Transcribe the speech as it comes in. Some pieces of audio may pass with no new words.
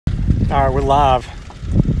All right, we're live.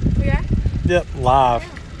 We are? Yep, live.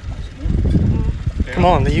 Come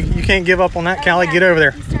on, you can't give up on that, Callie. Get over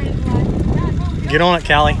there. Get on it,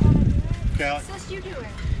 Callie. What's you doing?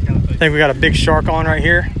 I think we got a big shark on right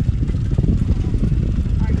here.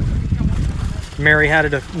 Mary had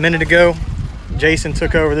it a minute ago. Jason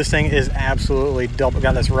took over. This thing is absolutely double.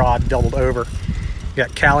 Got this rod doubled over.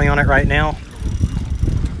 Got Callie on it right now.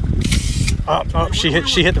 Oh, she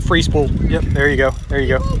hit the free spool. Yep, there you go. There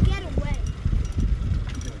you go.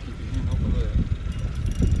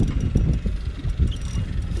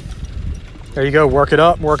 There you go. Work it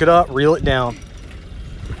up, reel it down.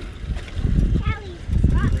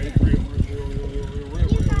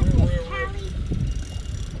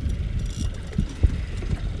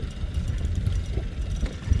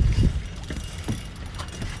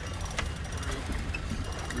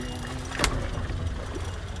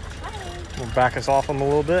 We'll back us off him a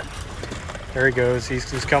little bit. There he goes.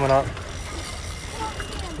 He's coming up.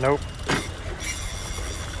 Nope.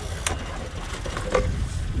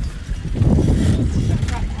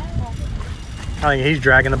 I think he's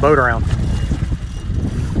dragging the boat around.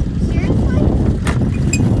 Seriously?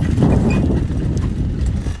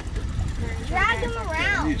 Drag him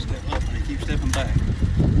around. You step up and he keeps stepping back.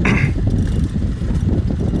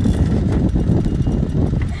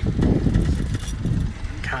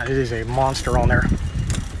 God, it is a monster on there.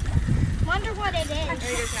 Wonder what it is. There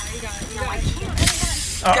you go, Callie. You got it. No, I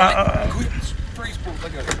can't. Quit free spool.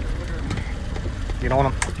 Look at it. Get on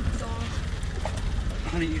him.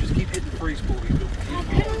 Honey, you just keep hitting the free spool. I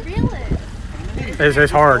couldn't reel it.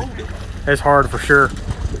 It's hard. It's hard for sure. Got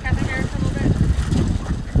the hair for a little bit?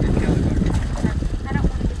 I don't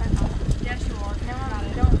want to get back on. Yes, you are. No,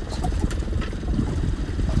 don't.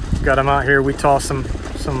 Got him out here. We tossed some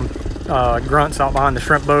grunts out behind the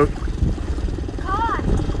shrimp boat. God.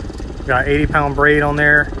 Got 80-pound braid on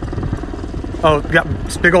there. Oh, got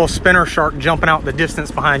this big old spinner shark jumping out the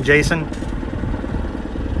distance behind Jason.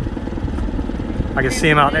 I can see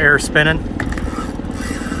him out in the air spinning.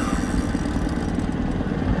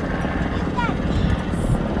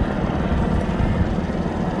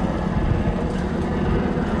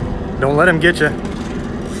 Don't let him get you. I'm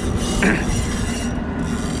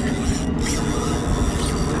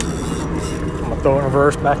gonna throw it in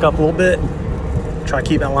reverse, back up a little bit. Try to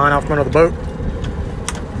keep that line out front of the boat.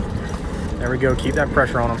 There we go, keep that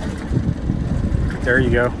pressure on him. There you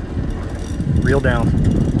go. Reel down.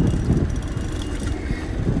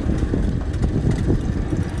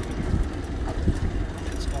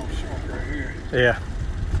 Small shark right here. Yeah,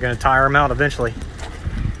 you're gonna tire him out eventually.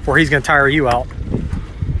 Or he's gonna tire you out.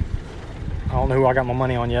 I don't know who I got my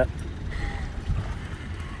money on yet.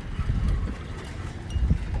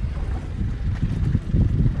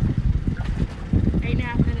 Eight and a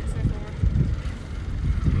half minutes so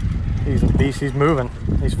far. He's a beast. He's moving.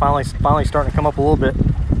 He's finally starting to come up a little bit.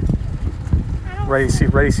 Ready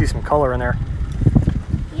to see some color in there.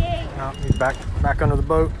 Yay. He's back under the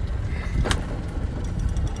boat.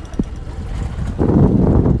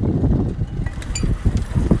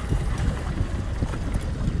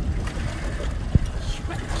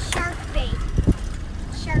 Shark bait.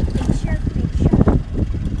 Shark bait, shark bait, shark bait.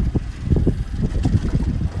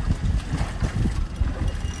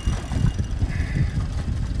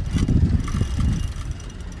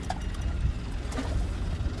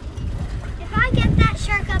 If I get that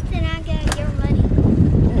shark up, then I get your money.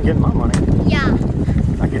 You ain't getting my money. Yeah.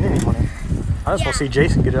 Not getting any money. I just want to see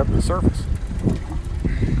Jason get up to the surface.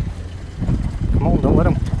 Come on, don't let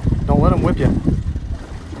him whip you.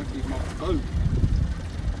 Keep him off the boat.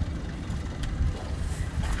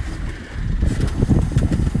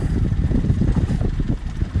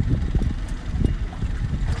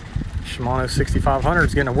 Shimano 6500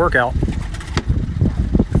 is getting a workout.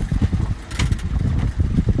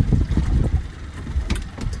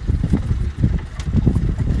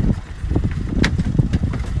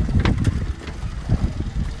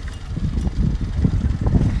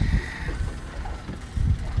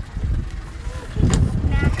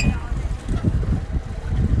 Smash it on it.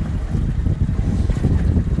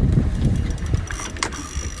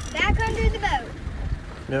 Back under the boat.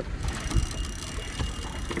 Yep.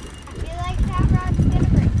 I feel like that rod's gonna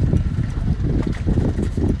break.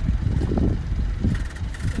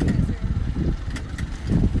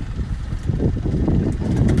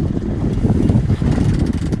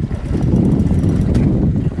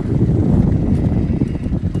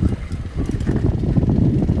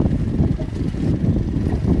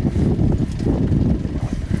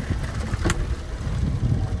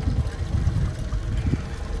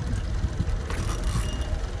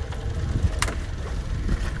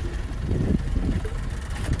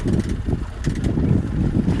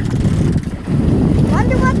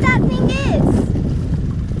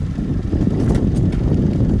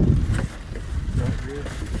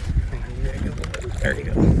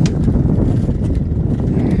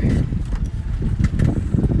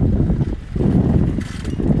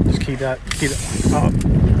 that up.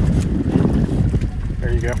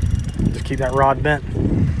 There you go. Just keep that rod bent.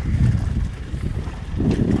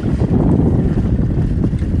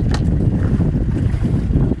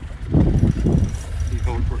 You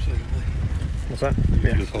hold for a second. What's that? You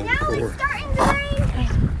Yeah. just hold Now it it's forward. starting to rain.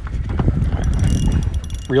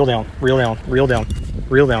 Reel down, reel down, reel down,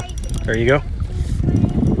 reel down. There you go.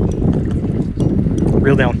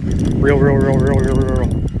 Reel down. Reel, reel, reel, reel, reel, reel,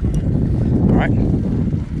 reel. All right.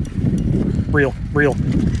 Reel, reel.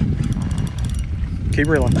 Keep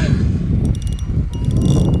reeling.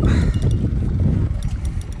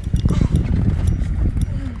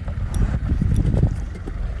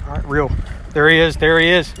 All right, reel. There he is, there he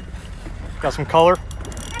is. Got some color.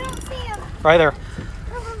 I don't see him. Right there.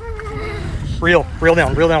 Reel, reel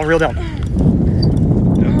down, reel down, reel down.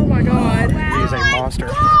 Oh my god. He is a monster.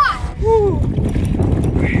 Woo.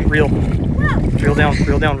 Reel. Reel down,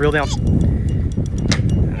 reel down, reel down.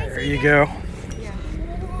 There you go.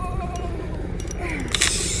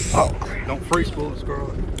 Oh, Don't free spool it,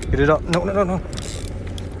 Scarlett. get it up. No, no, no, no.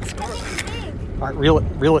 All right, reel it,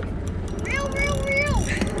 reel it. Reel, reel, reel.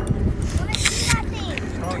 Let me see that thing.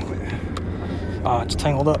 It's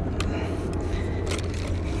tangled up.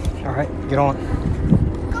 All right, get on.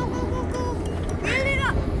 Go, go, go, go. Reel it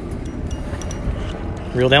up.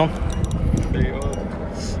 Reel down. There you go.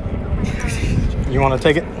 You want to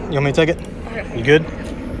take it? You want me to take it? You good?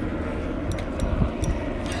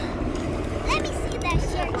 Let me see that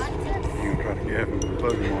shirt. You can try to get him with the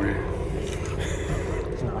boat more here.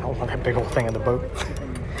 No, I don't want that big old thing in the boat.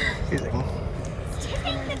 He's like, Take the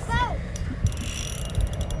boat.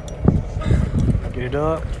 get it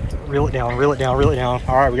up. Reel it down, reel it down, reel it down.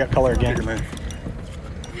 All right, we got color again. Here, man.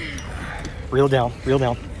 Reel down, reel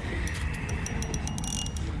down.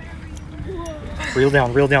 Reel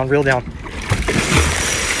down, reel down, reel down.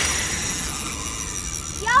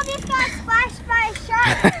 Y'all just got splashed by a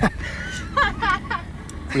shark.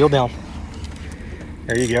 Reel down.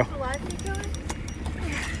 There you go. Alive, keep going.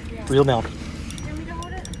 Reel down. Do you want me to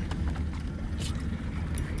hold it?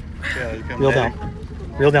 Kelly, you come Reel net down.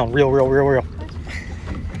 Reel down. Reel, reel, reel, reel. it.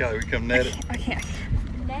 Kelly, we come net it. I can't.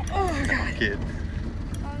 I'm kidding.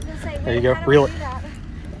 I was gonna say, There you go. how do Reel we it. do that?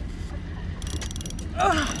 So how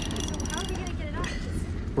are we gonna get it off?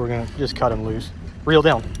 We're gonna just cut him loose. Reel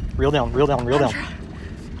down. Reel down. Reel down. Reel down.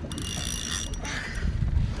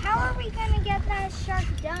 How are we gonna get that shark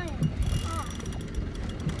done?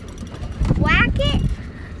 Whack it?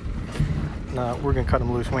 No, we're gonna cut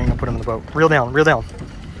him loose. We ain't gonna put him in the boat. Reel down. Reel down.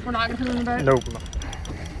 We're not gonna put it in the boat? Nope. No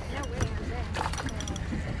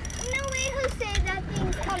way, who said that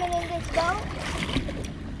thing's coming in this boat?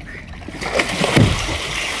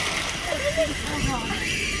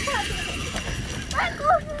 Flip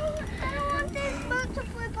over. I don't want this boat to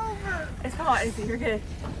flip over. It's hot, Izzy. You're good.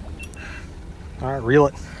 All right, reel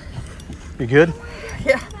it. You good?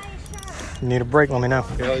 Yeah. You need a break? Let me know.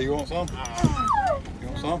 Kelly, you want some? You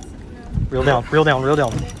want some? Reel down. Reel down. Reel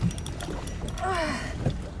down.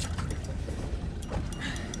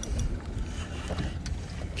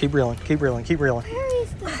 Keep reeling. Keep reeling. Keep reeling. Where is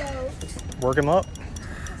the boat? Work him up.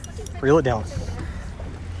 Reel it down.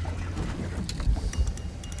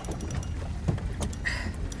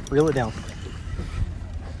 Reel it down.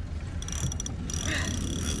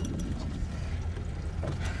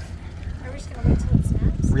 Are we just gonna wait till it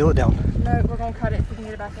snaps? Reel it down. No, we're gonna cut it if we can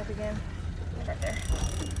get it back up again. Right there.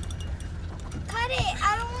 Cut it.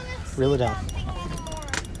 I don't want to see Reel it down. that thing anymore.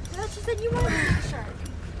 That's just said you wanted the shark.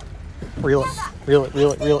 Reel it. Reel it.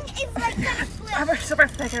 Reel it. Reel it. It's like gonna flip. I'm so about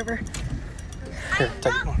to take over. Here, I'm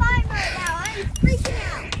take not it. fine right now. I'm freaking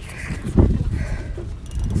out.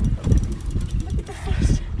 Look at the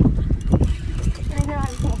fish. I know how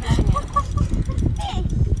to pull fish. Fish.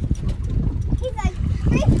 He's like,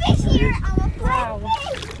 big fish here. I'm a fly Wow.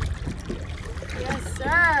 fish. Yes,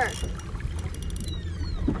 sir.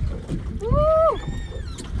 Woo!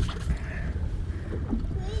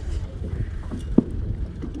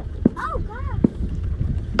 Oh, God.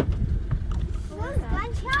 Those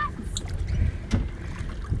gunshots?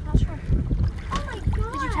 Not sure. Oh, my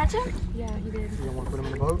God. Did you catch him? Yeah, he did. You don't want to put him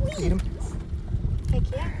in the boat? Eat him?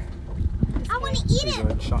 Heck yeah. I want to eat He's it. a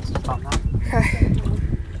shot to the top knot.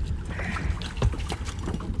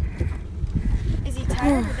 Is he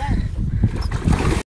tired or dead?